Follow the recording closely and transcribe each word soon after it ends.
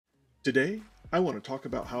Today, I want to talk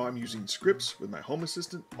about how I'm using scripts with my Home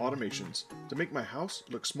Assistant automations to make my house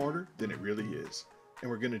look smarter than it really is. And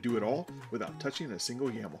we're going to do it all without touching a single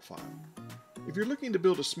YAML file. If you're looking to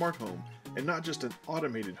build a smart home and not just an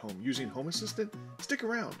automated home using Home Assistant, stick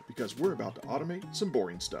around because we're about to automate some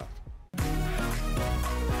boring stuff.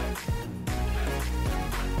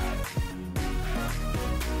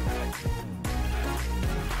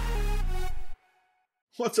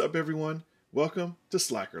 What's up everyone? Welcome to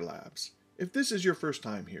Slacker Labs. If this is your first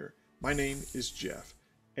time here, my name is Jeff,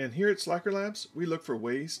 and here at Slacker Labs, we look for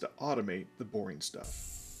ways to automate the boring stuff.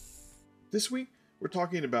 This week, we're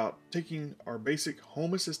talking about taking our basic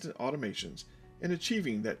Home Assistant automations and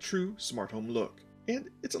achieving that true smart home look. And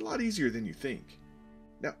it's a lot easier than you think.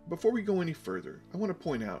 Now, before we go any further, I want to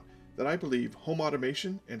point out that I believe home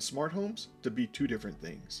automation and smart homes to be two different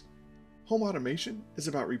things. Home automation is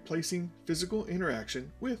about replacing physical interaction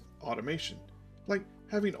with automation, like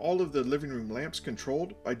having all of the living room lamps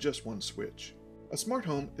controlled by just one switch. A smart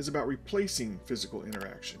home is about replacing physical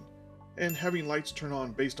interaction and having lights turn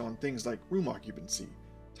on based on things like room occupancy,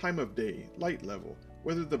 time of day, light level,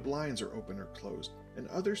 whether the blinds are open or closed, and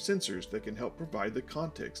other sensors that can help provide the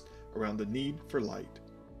context around the need for light.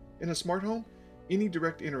 In a smart home, any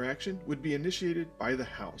direct interaction would be initiated by the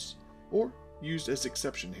house or used as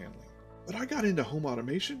exception handling. But I got into home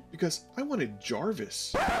automation because I wanted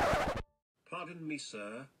Jarvis. Pardon me,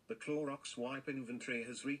 sir. The Clorox wipe inventory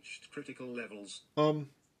has reached critical levels.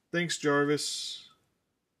 Thanks, Jarvis.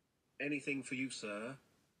 Anything for you, sir?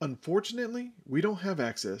 Unfortunately, we don't have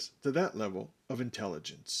access to that level of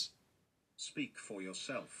intelligence. Speak for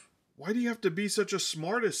yourself. Why do you have to be such a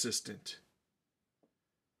smart assistant?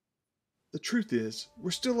 The truth is,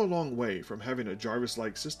 we're still a long way from having a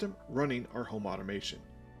Jarvis-like system running our home automation.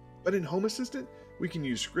 But in Home Assistant, we can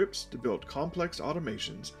use scripts to build complex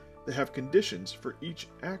automations that have conditions for each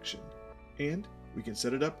action, and we can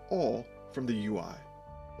set it up all from the UI.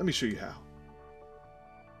 Let me show you how.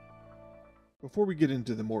 Before we get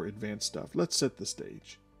into the more advanced stuff, let's set the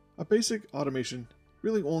stage. A basic automation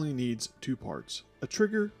really only needs two parts, a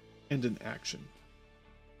trigger and an action.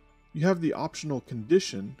 You have the optional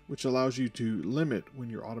condition, which allows you to limit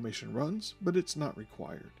when your automation runs, but it's not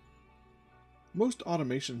required. Most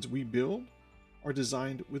automations we build are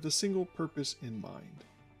designed with a single purpose in mind.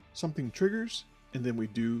 Something triggers, and then we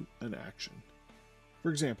do an action.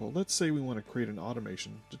 For example, let's say we want to create an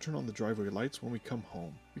automation to turn on the driveway lights when we come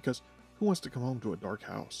home, because who wants to come home to a dark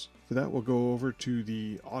house? For that, we'll go over to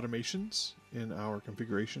the automations in our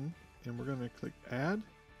configuration, and we're going to click Add.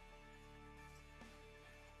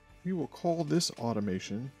 We will call this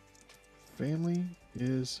automation Family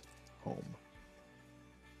is Home.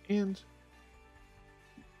 And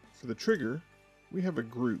for the trigger, we have a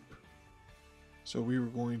group. So we were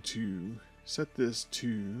going to set this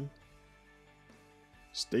to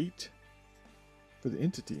state. For the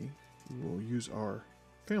entity, we will use our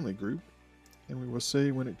family group, and we will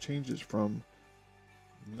say when it changes from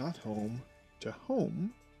not home to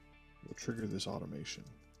home, we'll trigger this automation.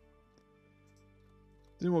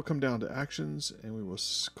 Then we'll come down to actions, and we will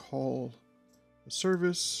call the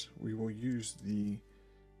service. We will use the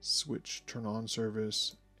switch turn on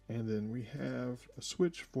service. And then we have a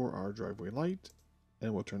switch for our driveway light,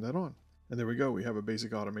 and we'll turn that on. And there we go, we have a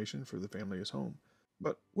basic automation for the family is home.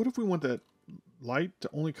 But what if we want that light to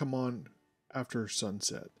only come on after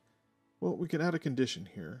sunset? Well, we can add a condition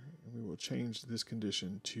here, and we will change this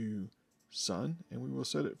condition to sun, and we will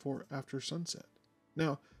set it for after sunset.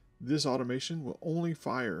 Now, this automation will only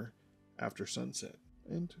fire after sunset,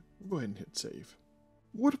 and we'll go ahead and hit save.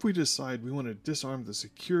 What if we decide we want to disarm the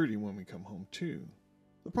security when we come home too?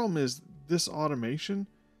 The problem is this automation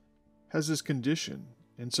has this condition,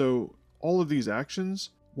 and so all of these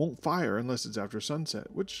actions won't fire unless it's after sunset,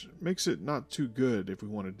 which makes it not too good if we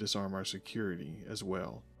want to disarm our security as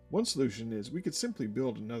well. One solution is we could simply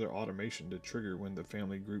build another automation to trigger when the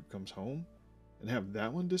family group comes home and have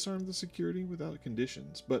that one disarm the security without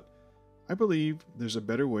conditions, but I believe there's a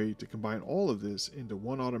better way to combine all of this into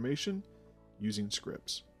one automation using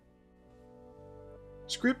scripts.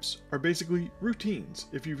 Scripts are basically routines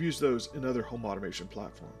if you've used those in other home automation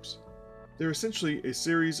platforms. They're essentially a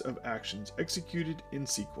series of actions executed in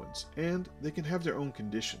sequence, and they can have their own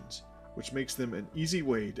conditions, which makes them an easy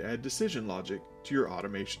way to add decision logic to your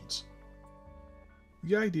automations.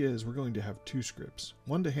 The idea is we're going to have two scripts,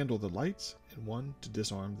 one to handle the lights and one to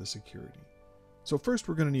disarm the security. So first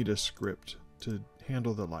we're going to need a script to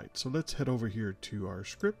handle the lights. So let's head over here to our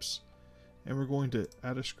scripts, and we're going to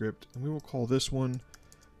add a script, and we will call this one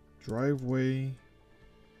driveway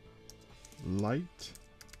light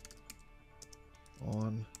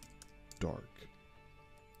on dark.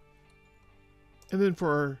 And then for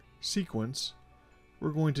our sequence,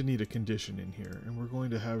 we're going to need a condition in here, and we're going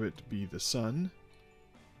to have it be the sun.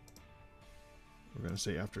 We're going to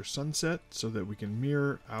say after sunset so that we can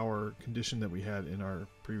mirror our condition that we had in our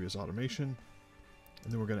previous automation.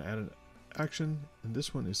 And then we're going to add an action, and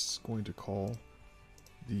this one is going to call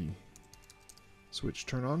the switch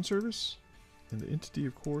turn on service, and the entity,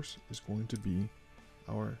 of course, is going to be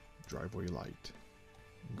our driveway light.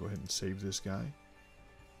 Go ahead and save this guy.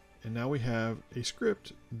 And now we have a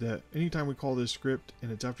script that anytime we call this script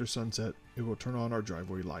and it's after sunset, it will turn on our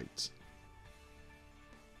driveway lights.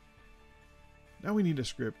 Now we need a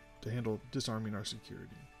script to handle disarming our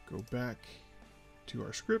security. Go back to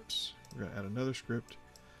our scripts. We're going to add another script.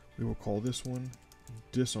 We will call this one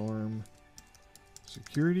disarm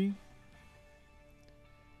security.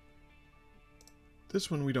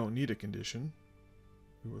 This one we don't need a condition.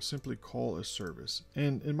 We will simply call a service.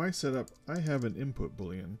 And in my setup, I have an input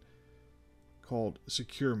boolean called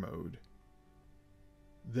secure mode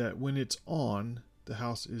that when it's on, the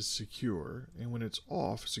house is secure, and when it's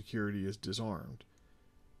off, security is disarmed.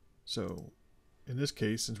 So in this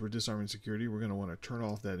case, since we're disarming security, we're going to want to turn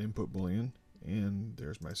off that input boolean, and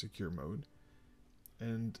there's my secure mode.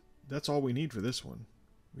 And that's all we need for this one.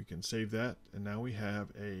 We can save that, and now we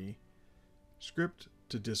have a script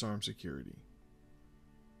to disarm security.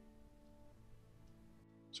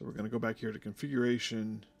 So we're going to go back here to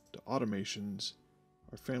configuration, to automations.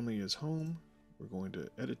 Our family is home. We're going to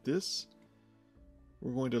edit this.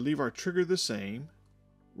 We're going to leave our trigger the same.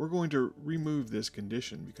 We're going to remove this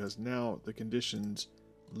condition because now the conditions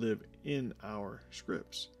live in our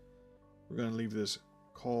scripts. We're going to leave this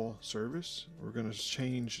call service. We're going to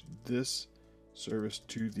change this service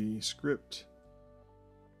to the script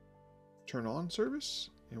turn on service,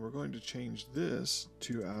 and we're going to change this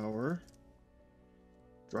to our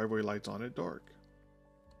driveway lights on at dark.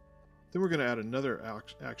 Then we're going to add another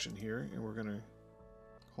action here, and we're going to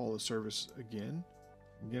call the service again.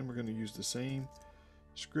 Again, we're going to use the same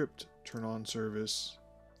script turn on service,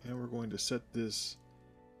 and we're going to set this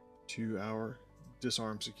to our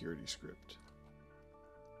disarm security script.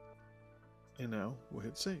 And now we'll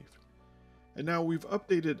hit save. And now we've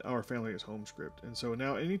updated our family is home script, and so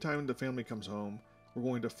now anytime the family comes home, we're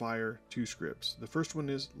going to fire two scripts. The first one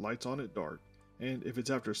is lights on at dark, and if it's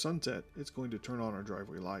after sunset, it's going to turn on our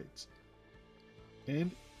driveway lights.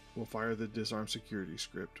 And we'll fire the disarm security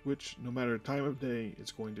script, which no matter the time of day,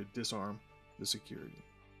 it's going to disarm the security.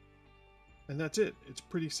 And that's it. It's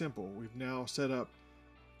pretty simple. We've now set up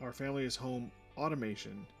our family is home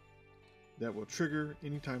automation that will trigger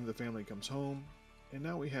anytime the family comes home. And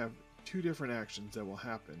now we have two different actions that will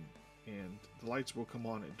happen, and the lights will come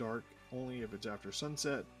on at dark only if it's after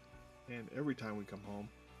sunset, and every time we come home,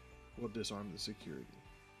 we'll disarm the security.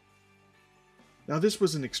 Now this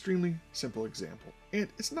was an extremely simple example, and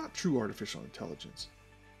it's not true artificial intelligence,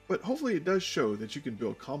 but hopefully it does show that you can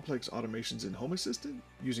build complex automations in Home Assistant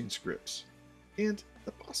using scripts, and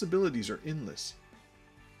the possibilities are endless.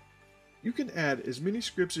 You can add as many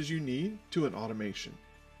scripts as you need to an automation.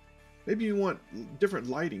 Maybe you want different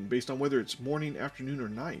lighting based on whether it's morning, afternoon, or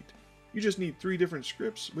night. You just need 3 different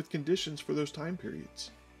scripts with conditions for those time periods.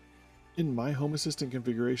 In my Home Assistant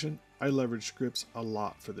configuration, I leverage scripts a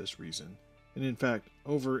lot for this reason. And in fact,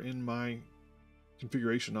 over in my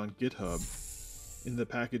configuration on GitHub, in the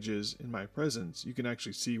packages in my presence, you can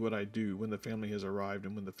actually see what I do when the family has arrived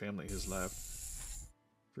and when the family has left.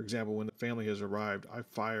 For example, when the family has arrived, I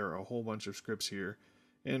fire a whole bunch of scripts here.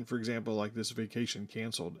 And for example, like this vacation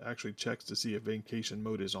canceled actually checks to see if vacation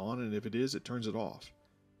mode is on, and if it is, it turns it off.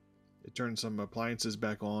 It turns some appliances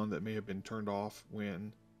back on that may have been turned off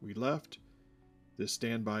when we left. This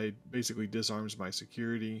standby basically disarms my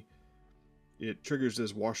security. It triggers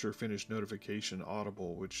this washer finished notification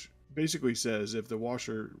audible, which basically says if the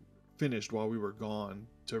washer finished while we were gone,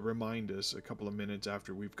 to remind us a couple of minutes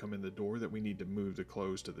after we've come in the door that we need to move the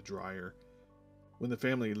clothes to the dryer. When the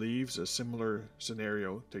family leaves, a similar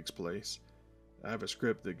scenario takes place. I have a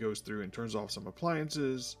script that goes through and turns off some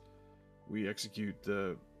appliances. We execute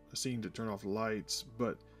a scene to turn off the lights,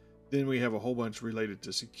 but then we have a whole bunch related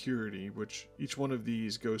to security, which each one of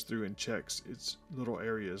these goes through and checks its little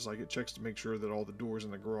areas. Like it checks to make sure that all the doors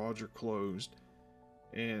in the garage are closed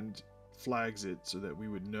and flags it so that we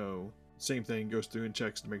would know. Same thing, goes through and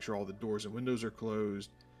checks to make sure all the doors and windows are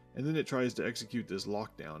closed. And then it tries to execute this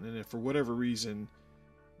lockdown. And if for whatever reason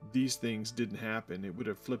these things didn't happen, it would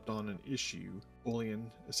have flipped on an issue, Boolean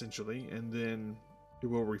essentially, and then it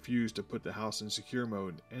will refuse to put the house in secure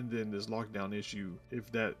mode. And then this lockdown issue,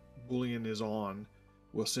 if that Boolean is on,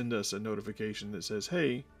 will send us a notification that says,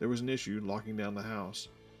 hey, there was an issue locking down the house.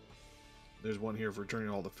 There's one here for turning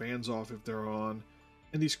all the fans off if they're on.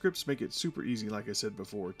 And these scripts make it super easy, like I said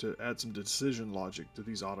before, to add some decision logic to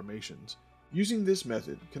these automations. Using this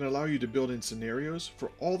method can allow you to build in scenarios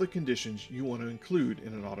for all the conditions you want to include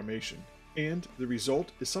in an automation. And the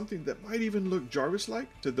result is something that might even look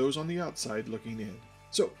Jarvis-like to those on the outside looking in.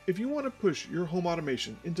 So if you want to push your home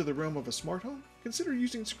automation into the realm of a smart home, consider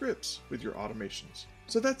using scripts with your automations.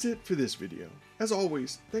 So that's it for this video. As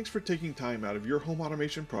always, thanks for taking time out of your home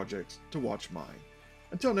automation projects to watch mine.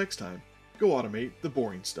 Until next time, go automate the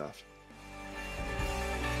boring stuff.